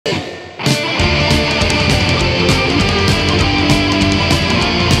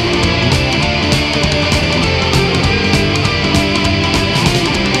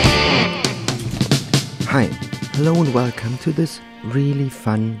Hello and welcome to this really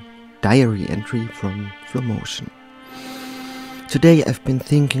fun diary entry from flomotion. Today I've been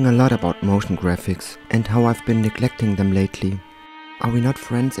thinking a lot about motion graphics and how I've been neglecting them lately. Are we not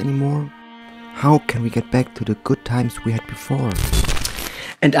friends anymore? How can we get back to the good times we had before?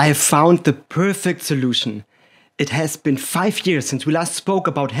 And I have found the perfect solution. It has been 5 years since we last spoke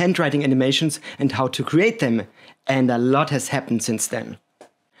about handwriting animations and how to create them, and a lot has happened since then.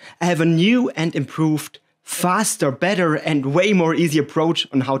 I have a new and improved, faster, better and way more easy approach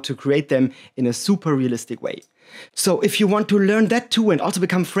on how to create them in a super realistic way. So if you want to learn that too and also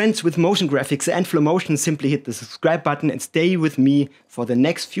become friends with motion graphics and flomotion, simply hit the subscribe button and stay with me for the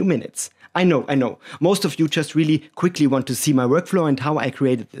next few minutes. I know, most of you just really quickly want to see my workflow and how I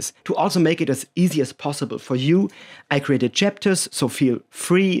created this. To also make it as easy as possible for you, I created chapters, so feel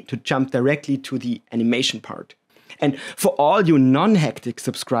free to jump directly to the animation part. And for all you non-hectic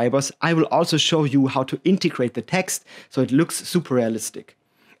subscribers, I will also show you how to integrate the text so it looks super realistic.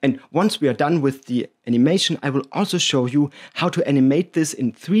 And once we are done with the animation, I will also show you how to animate this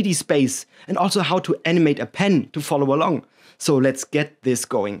in 3D space and also how to animate a pen to follow along. So let's get this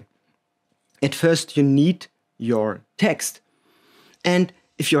going. At first, you need your text. And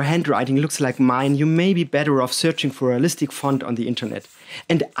if your handwriting looks like mine, you may be better off searching for a realistic font on the internet.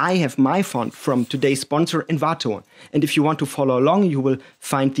 And I have my font from today's sponsor, ENVATO. And if you want to follow along, you will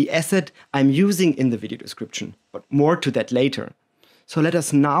find the asset I'm using in the video description. But more to that later. So let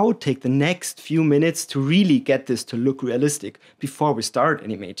us now take the next few minutes to really get this to look realistic before we start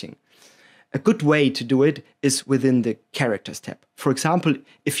animating. A good way to do it is within the Characters tab. For example,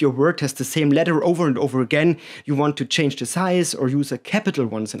 if your word has the same letter over and over again, you want to change the size or use a capital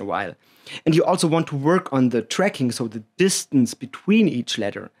once in a while. And you also want to work on the tracking, so the distance between each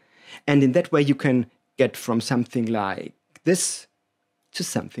letter. And in that way you can get from something like this to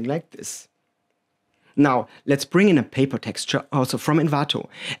something like this. Now, let's bring in a paper texture also from ENVATO.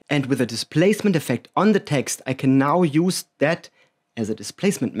 And with a displacement effect on the text, I can now use that as a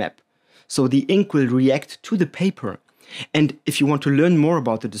displacement map. So the ink will react to the paper. And if you want to learn more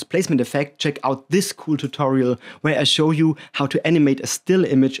about the displacement effect, check out this cool tutorial where I show you how to animate a still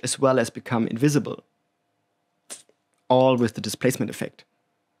image as well as become invisible. All with the displacement effect.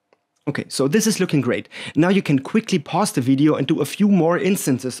 Okay, so this is looking great. Now you can quickly pause the video and do a few more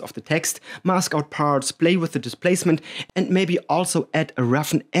instances of the text, mask out parts, play with the displacement, and maybe also add a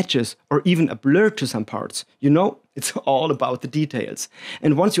roughen edges or even a blur to some parts. You know, it's all about the details.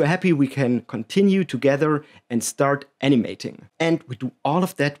 And once you're happy, we can continue together and start animating. And we do all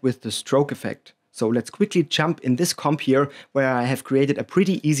of that with the stroke effect. So let's quickly jump in this comp here where I have created a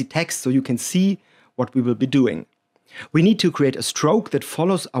pretty easy text so you can see what we will be doing. We need to create a stroke that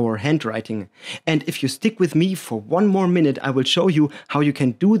follows our handwriting. And if you stick with me for one more minute, I will show you how you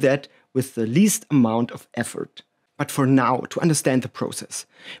can do that with the least amount of effort. But for now, to understand the process,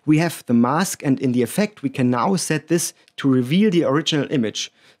 we have the mask, and in the effect we can now set this to reveal the original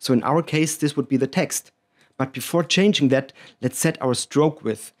image. So in our case, this would be the text. But before changing that, let's set our stroke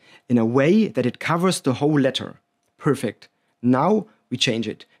width in a way that it covers the whole letter. Perfect. Now we change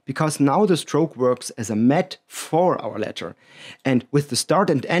it, because now the stroke works as a mat for our letter. And with the start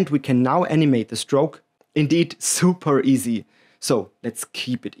and end, we can now animate the stroke. Indeed, super easy. So let's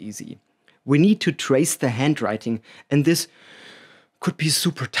keep it easy. We need to trace the handwriting, and this could be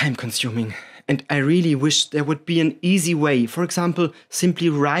super time consuming. And I really wish there would be an easy way. For example, simply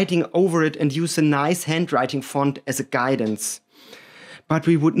writing over it and use a nice handwriting font as a guidance. But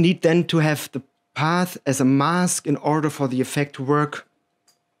we would need then to have the path as a mask in order for the effect to work.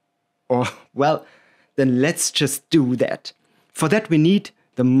 Or, well, then let's just do that. For that we need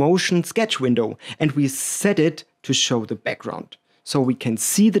the motion sketch window, and we set it to show the background, so we can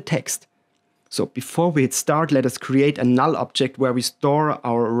see the text. So before we hit start, let us create a null object where we store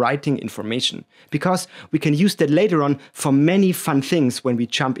our writing information, because we can use that later on for many fun things when we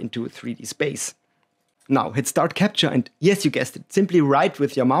jump into 3D space. Now hit start capture, and yes, you guessed it, simply write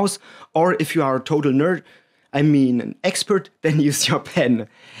with your mouse, or if you are a total nerd, I mean an expert, then use your pen.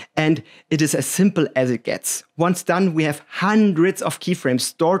 And it is as simple as it gets. Once done, we have hundreds of keyframes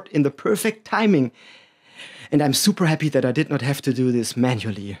stored in the perfect timing. And I'm super happy that I did not have to do this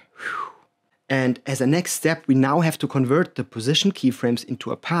manually. Whew. And as a next step, we now have to convert the position keyframes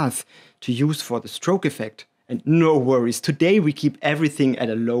into a path to use for the stroke effect. And no worries, today we keep everything at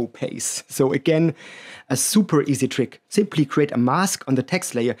a low pace. So again, a super easy trick. Simply create a mask on the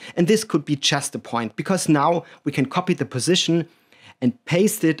text layer, and this could be just a point, because now we can copy the position and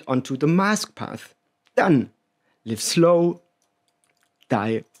paste it onto the mask path. Done. Live slow,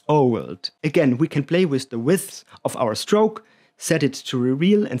 die old. Again, we can play with the width of our stroke, set it to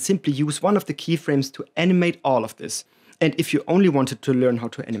reveal, and simply use one of the keyframes to animate all of this. And if you only wanted to learn how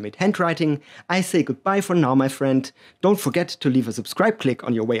to animate handwriting, I say goodbye for now, my friend. Don't forget to leave a subscribe click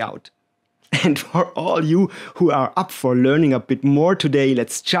on your way out. And for all you who are up for learning a bit more today,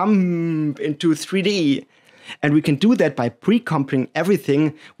 let's jump into 3D. And we can do that by pre-comping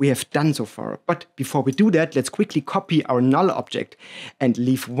everything we have done so far. But before we do that, let's quickly copy our null object and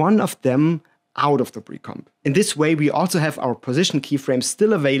leave one of them out of the pre-comp. In this way, we also have our position keyframe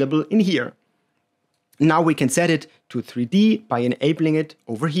still available in here. Now we can set it to 3D by enabling it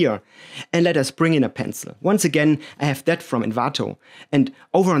over here. And let us bring in a pencil. Once again, I have that from ENVATO. And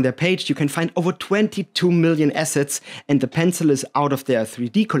over on their page, you can find over 22 million assets, and the pencil is out of their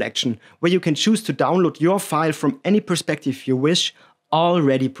 3D collection, where you can choose to download your file from any perspective you wish,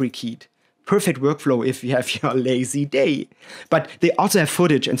 already pre-keyed. Perfect workflow if you have your lazy day. But they also have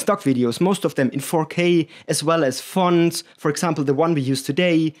footage and stock videos, most of them in 4K, as well as fonts, for example the one we use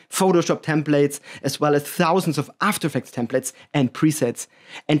today, Photoshop templates, as well as thousands of After Effects templates and presets.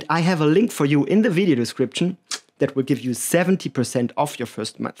 And I have a link for you in the video description that will give you 70% off your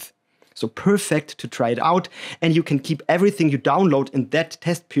first month. So perfect to try it out, and you can keep everything you download in that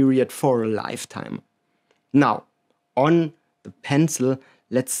test period for a lifetime. Now, on the pencil,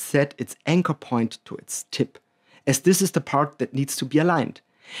 let's set its anchor point to its tip, as this is the part that needs to be aligned.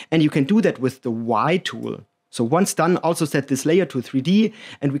 And you can do that with the Y tool. So once done, also set this layer to 3D,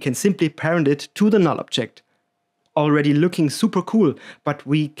 and we can simply parent it to the null object. Already looking super cool, but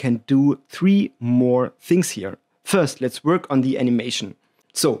we can do 3 more things here. First, let's work on the animation.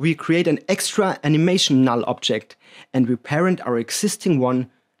 So we create an extra animation null object, and we parent our existing one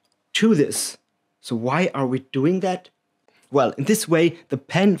to this. So why are we doing that? Well, in this way, the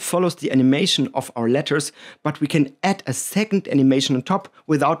pen follows the animation of our letters, but we can add a second animation on top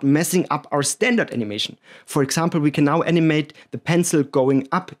without messing up our standard animation. For example, we can now animate the pencil going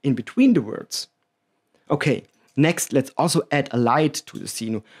up in between the words. Okay, next, let's also add a light to the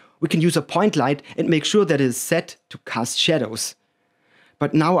scene. We can use a point light and make sure that it is set to cast shadows.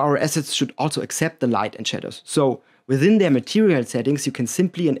 But now our assets should also accept the light and shadows. So within their material settings, you can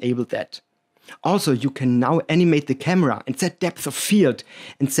simply enable that. Also, you can now animate the camera and set depth of field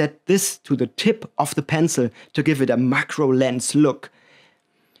and set this to the tip of the pencil to give it a macro lens look.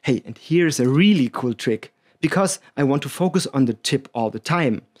 Hey, and here's a really cool trick, because I want to focus on the tip all the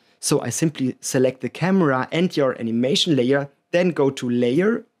time. So I simply select the camera and your animation layer, then go to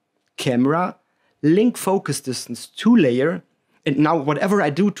Layer, Camera, Link Focus Distance to Layer, and now whatever I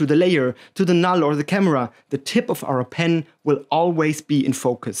do to the layer, to the null or the camera, the tip of our pen will always be in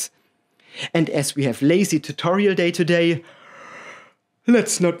focus. And as we have lazy tutorial day today,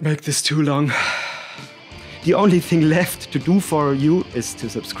 let's not make this too long. The only thing left to do for you is to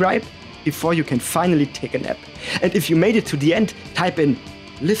subscribe before you can finally take a nap. And if you made it to the end, type in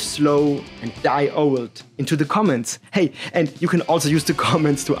 "live slow and die old" into the comments. Hey, and you can also use the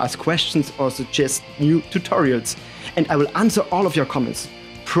comments to ask questions or suggest new tutorials. And I will answer all of your comments,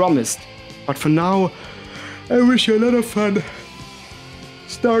 promised. But for now, I wish you a lot of fun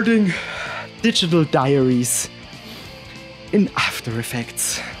starting digital diaries in After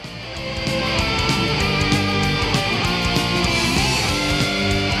Effects.